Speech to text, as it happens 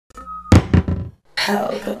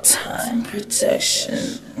Pelpa time protection.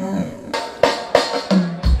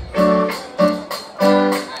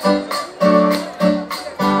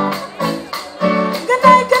 Good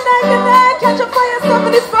night, catch a fire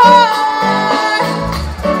 75.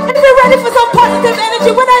 And be ready for some positive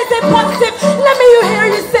energy. When I say positive, let me hear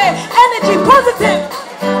you say energy, positive.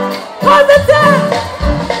 Positive.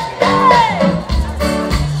 Hey.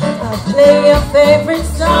 I'll play your favorite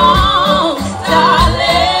song,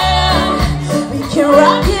 darling. We can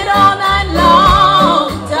rock it all night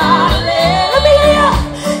long, darling. Let me hear you.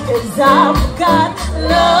 'Cause I've got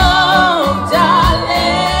love,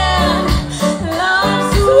 darling. Love,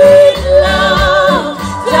 sweet love,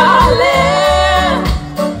 darling.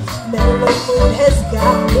 Mellow mood has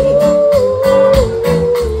got me.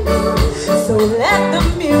 So let the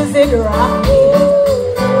music rock me.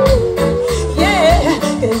 Yeah,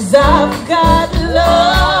 'cause I've got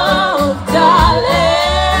love, darling.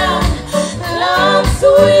 Love,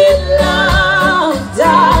 sweet love,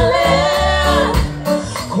 darling.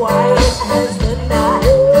 Quiet as the night.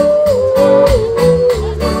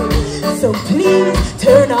 So please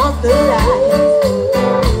turn off the light.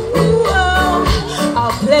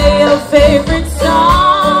 I'll play your favorite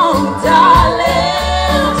song,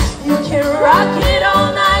 darling. You can rock it all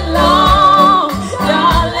night long,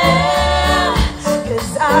 darling.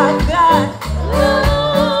 'Cause I've got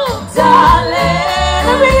love, darling.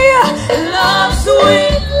 Let me hear you. Love,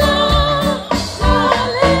 sweet love,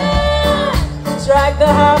 darling. Strike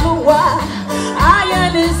the hammer while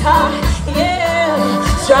iron is hot, yeah.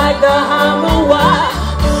 Strike the hammer while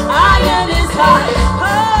iron is hot.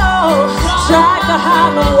 Oh, strike the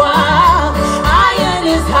hammer while iron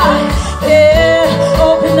is hot, yeah.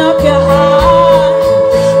 Open up your heart,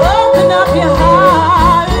 open up your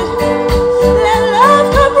heart. Let love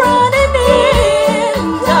come running in,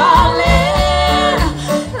 darling.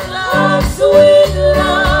 Love, sweet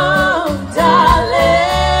love,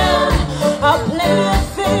 darling. I'll play your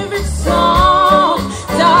favorite song,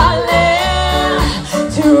 darling,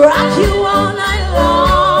 to rock you all night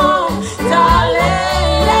long,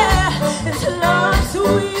 darling. Yeah, it's love,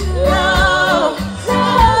 sweet love,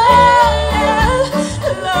 darling.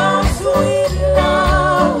 Love, sweet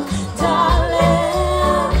love,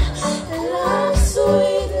 darling. Love,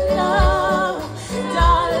 sweet love,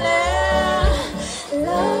 darling.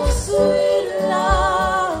 Love, sweet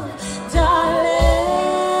love, darling.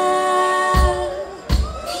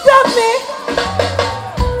 Love me.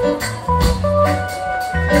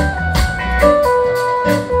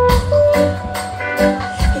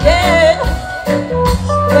 Yeah,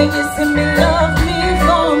 when you see me, love me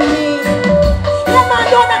for me. Yeah, man,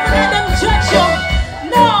 don't ever let them judge you.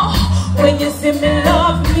 No, when you see me,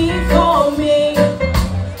 love me for me.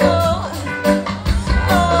 Oh,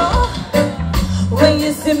 oh, when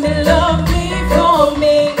you see me, love me for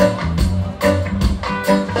me.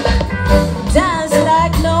 Dance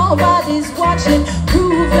like nobody's watching.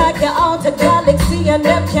 Groove like you're out of galaxy and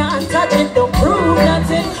them can't touch it. Don't prove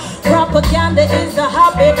nothing. Propaganda is a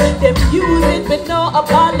habit. Them use it with no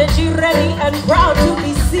apology. Ready and proud to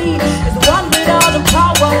be seen as the one without the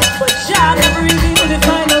power. But Jah never revealed the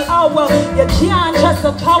final hour. You can't trust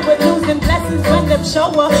a coward, losing blessings when them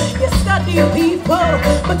shower. You study people,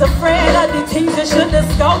 but afraid of the things you should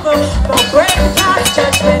discover. Don't break God's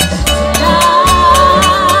judgment tonight.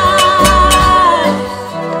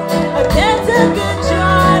 I get a good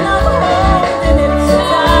joy, I'm holding it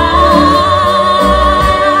tight.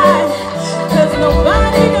 'Cause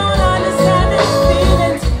nobody don't understand this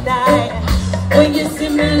feeling tonight. When you see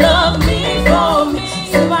me, love me for me.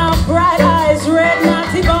 Smile, bright eyes, red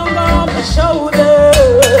Vanessa Bongo on my shoulder.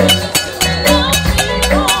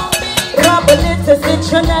 Rub a little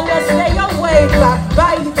citronella, stay away,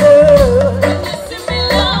 backbiter.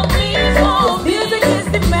 Music is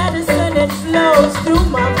the medicine, it flows through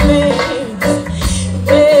my veins.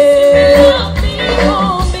 Yeah.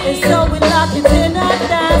 And so we lock it in a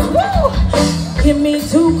dance. Woo! Give me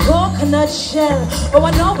 2 coconut shell. Oh,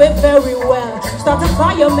 I know it very well. Start a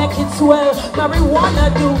fire, make it swell. Marijuana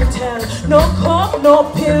do tell. No coke, no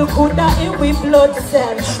pill, could not in we blood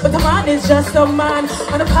cell. But a man is just a man.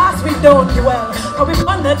 On the past we don't dwell. And we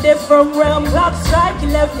on a different realm. Clock strike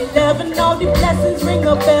 11:11. Now the blessings ring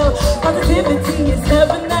a bell. Positivity is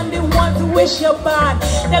heaven, and they want to wish you bad.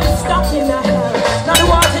 Them stuck in a hell. Now the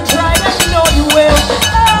water dry, and you know you will.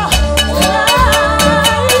 Oh,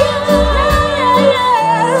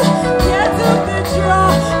 get up the draw,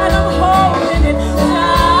 and I'm holding it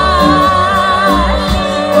tight.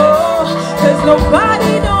 Oh, 'cause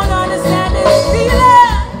nobody don't understand this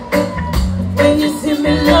feeling. When you see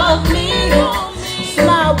me, love me.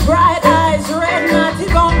 Smile, bright eyes, red Vanessa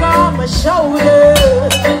Bongo on my shoulder.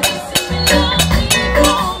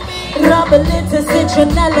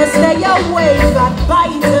 Petronella, stay away,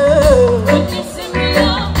 backbiters.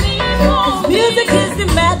 Music is the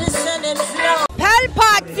medicine and flow.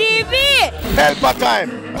 Pelpa TV. Pelpa time.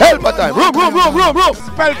 Pelpa time. Room.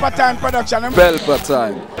 Pelpa time production. Pelpa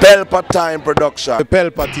time. Pelpa time production.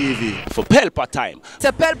 Pelpa TV. For Pelpa time. It's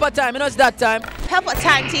a Pelpa time, you know it's that time. Pelpa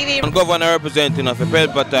time TV. I'm governor representing of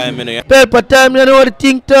Pelpa time, you know. Pelpa time, you know what the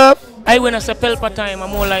thing tough? I when I say Pelpa time, I'm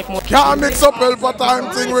more like more. Can't mix up Pelpa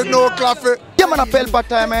time thing with no coffee. Yeah, man, a Pelpa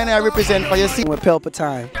time, and I represent for you. See, with Pelpa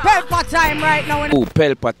time. Pelpa time right now. Oh,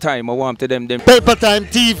 Pelpa time. I want to them. Pelpa time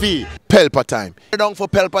TV. Pelpa time. Down for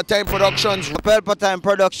Pelpa time productions. Pelpa time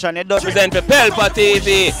production. It does Represent for Pelpa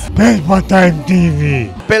TV. Pelpa time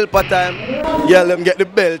TV. Pelpa time. Yeah, let them get the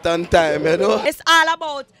belt on time, you know. It's all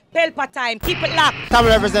about Pelpa time. Keep it locked. Come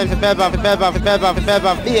represent for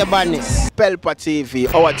Pelpa. Be a badness. Pelpa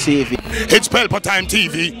TV, our TV. It's Pelpa time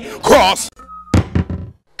TV. Cross.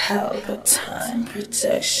 Pelpa time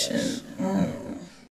protection.